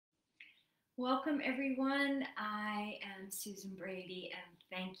Welcome, everyone. I am Susan Brady, and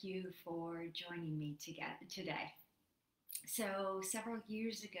thank you for joining me today. So, several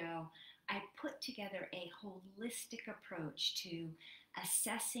years ago, I put together a holistic approach to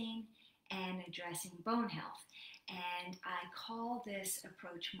assessing and addressing bone health. And I call this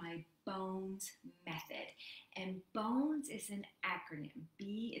approach my BONES method. And BONES is an acronym.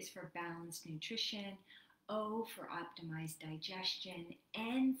 B is for balanced nutrition, O for optimized digestion,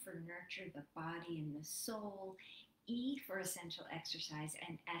 N for nurture the body and the soul, E for essential exercise,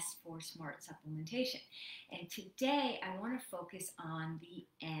 and S for smart supplementation. And today I want to focus on the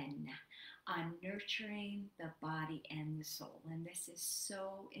N, on nurturing the body and the soul. And this is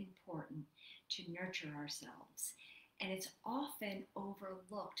so important to nurture ourselves. And it's often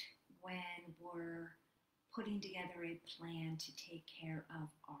overlooked when we're putting together a plan to take care of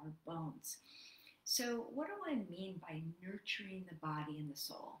our bones. So, what do I mean by nurturing the body and the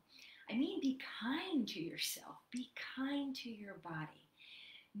soul? I mean, be kind to yourself, be kind to your body.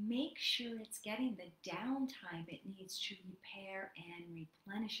 Make sure it's getting the downtime it needs to repair and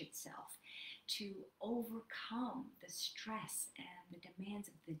replenish itself, to overcome the stress and the demands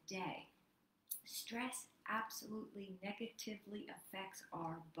of the day. Stress absolutely negatively affects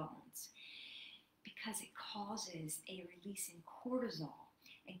our bones because it causes a release in cortisol.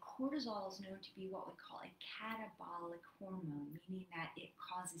 And cortisol is known to be what we call a catabolic hormone, meaning that it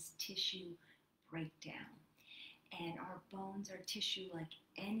causes tissue breakdown. And our bones are tissue like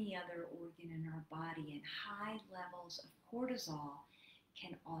any other organ in our body, and high levels of cortisol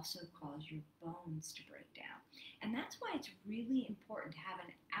can also cause your bones to break down. And that's why it's really important to have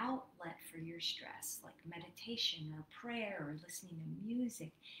an outlet for your stress, like meditation or prayer or listening to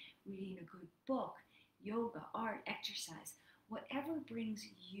music, reading a good book, yoga, art, exercise, whatever brings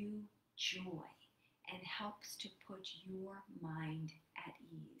you joy and helps to put your mind at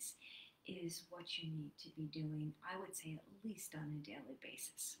ease is what you need to be doing, I would say, at least on a daily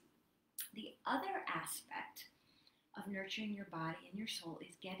basis. The other aspect of nurturing your body and your soul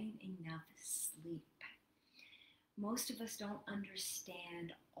is getting enough sleep. Most of us don't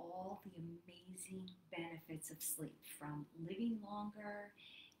understand all the amazing benefits of sleep, from living longer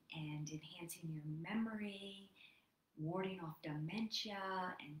and enhancing your memory, warding off dementia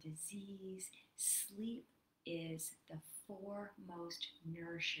and disease. Sleep is the foremost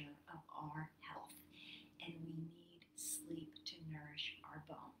nourisher of our health, and we need sleep to nourish our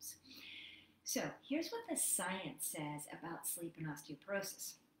bones. So here's what the science says about sleep and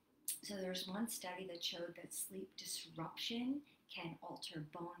osteoporosis. So there's one study that showed that sleep disruption can alter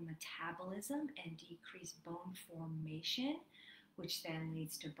bone metabolism and decrease bone formation, which then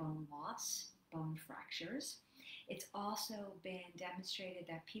leads to bone loss, bone fractures. It's also been demonstrated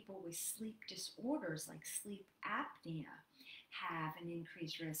that people with sleep disorders like sleep apnea have an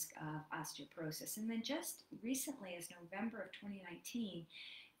increased risk of osteoporosis. And then just recently, as November of 2019,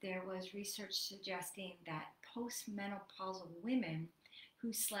 there was research suggesting that postmenopausal women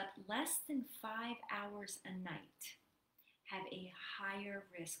who slept less than 5 hours a night have a higher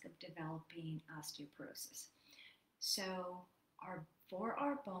risk of developing osteoporosis. So for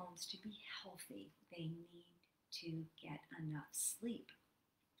our bones to be healthy, they need to get enough sleep.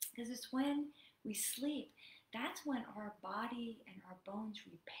 Because it's when we sleep, that's when our body and our bones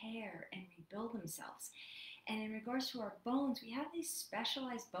repair and rebuild themselves. And in regards to our bones, we have these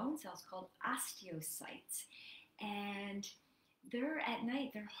specialized bone cells called osteocytes. And they're at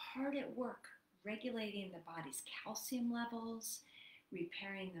night, they're hard at work regulating the body's calcium levels,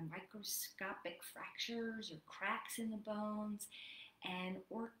 repairing the microscopic fractures or cracks in the bones, and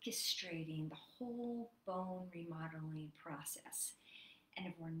orchestrating the whole bone remodeling process. And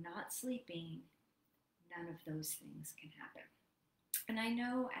if we're not sleeping, none of those things can happen. And I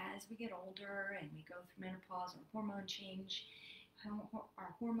know as we get older and we go through menopause or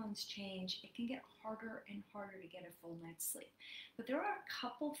our hormones change, it can get harder and harder to get a full night's sleep. But there are a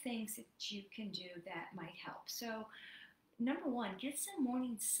couple things that you can do that might help. So number one, get some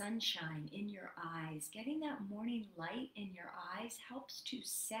morning sunshine in your eyes. Getting that morning light in your eyes helps to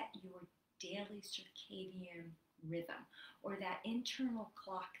set your daily circadian rhythm, or that internal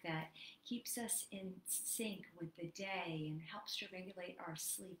clock that keeps us in sync with the day and helps to regulate our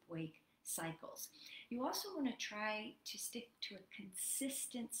sleep-wake cycles. You also want to try to stick to a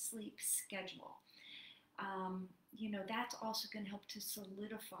consistent sleep schedule. That's also going to help to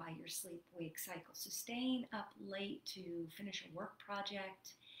solidify your sleep-wake cycle. So staying up late to finish a work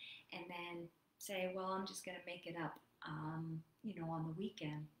project and then say, well, I'm just going to make it up, on the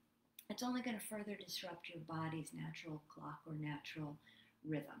weekend, it's only going to further disrupt your body's natural clock or natural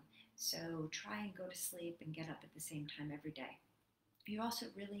rhythm. So try and go to sleep and get up at the same time every day. You also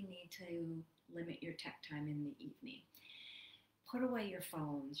really need to limit your tech time in the evening. Put away your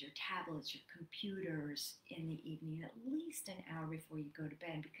phones, your tablets, your computers in the evening, at least an hour before you go to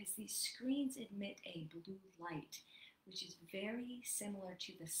bed, because these screens emit a blue light, which is very similar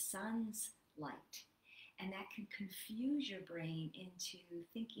to the sun's light. And that can confuse your brain into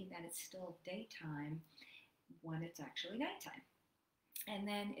thinking that it's still daytime when it's actually nighttime. And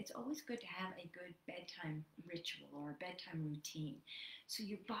then it's always good to have a good bedtime ritual or a bedtime routine. So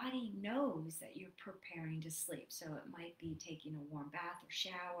your body knows that you're preparing to sleep. So it might be taking a warm bath or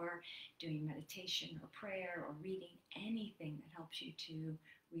shower, doing meditation or prayer, or reading anything that helps you to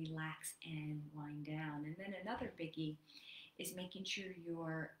relax and wind down. And then another biggie is making sure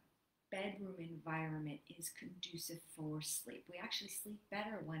your bedroom environment is conducive for sleep. We actually sleep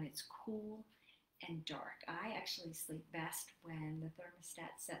better when it's cool and dark. I actually sleep best when the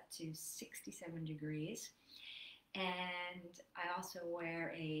thermostat's set to 67 degrees. And I also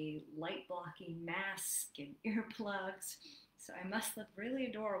wear a light blocking mask and earplugs. So I must look really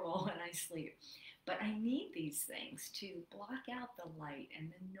adorable when I sleep. But I need these things to block out the light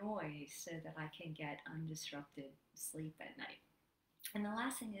and the noise so that I can get undisrupted sleep at night. And the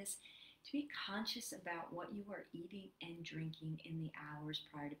last thing is to be conscious about what you are eating and drinking in the hours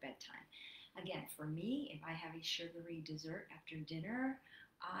prior to bedtime. Again, for me, if I have a sugary dessert after dinner,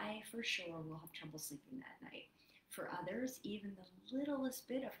 I for sure will have trouble sleeping that night. For others, even the littlest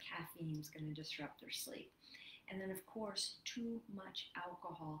bit of caffeine is going to disrupt their sleep. And then, of course, too much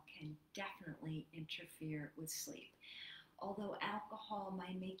alcohol can definitely interfere with sleep. Although alcohol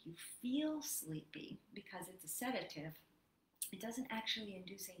might make you feel sleepy because it's a sedative, it doesn't actually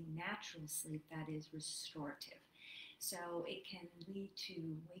induce a natural sleep that is restorative. So it can lead to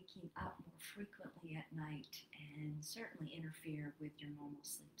waking up more frequently at night and certainly interfere with your normal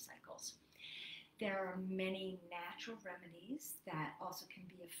sleep cycles. There are many natural remedies that also can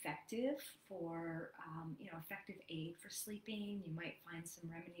be effective for, effective aid for sleeping. You might find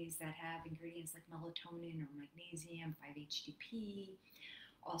some remedies that have ingredients like melatonin or magnesium, 5-HTP,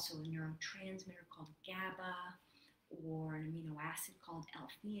 also a neurotransmitter called GABA, or an amino acid called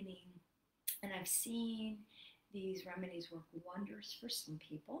L-theanine. And I've seen these remedies work wonders for some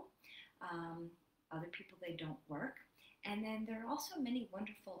people. Other people, they don't work. And then there are also many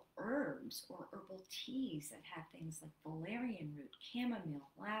wonderful herbs or herbal teas that have things like valerian root, chamomile,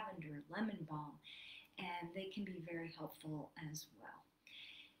 lavender, lemon balm, and they can be very helpful as well.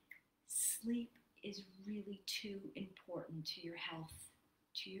 Sleep is really too important to your health,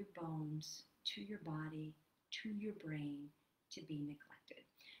 to your bones, to your body, to your brain to be neglected.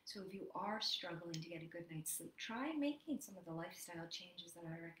 So if you are struggling to get a good night's sleep, try making some of the lifestyle changes that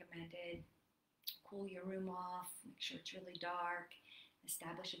I recommended. Cool your room off, make sure it's really dark,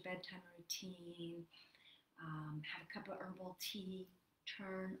 establish a bedtime routine, have a cup of herbal tea,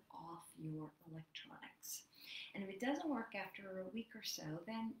 turn off your electronics. And if it doesn't work after a week or so,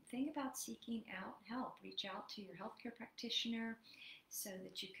 then think about seeking out help. Reach out to your healthcare practitioner so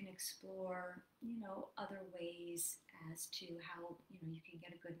that you can explore, other ways as to how, you can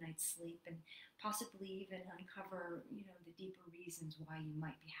get a good night's sleep and possibly even uncover, the deeper reasons why you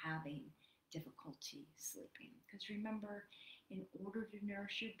might be having difficulty sleeping. Because remember, in order to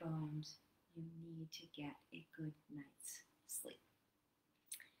nourish your bones, you need to get a good night's sleep.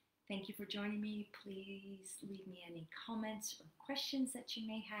 Thank you for joining me. Please leave me any comments or questions that you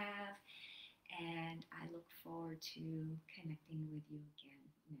may have, and I look forward to connecting with you again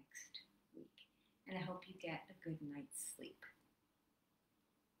next week. And I hope you get a good night's sleep.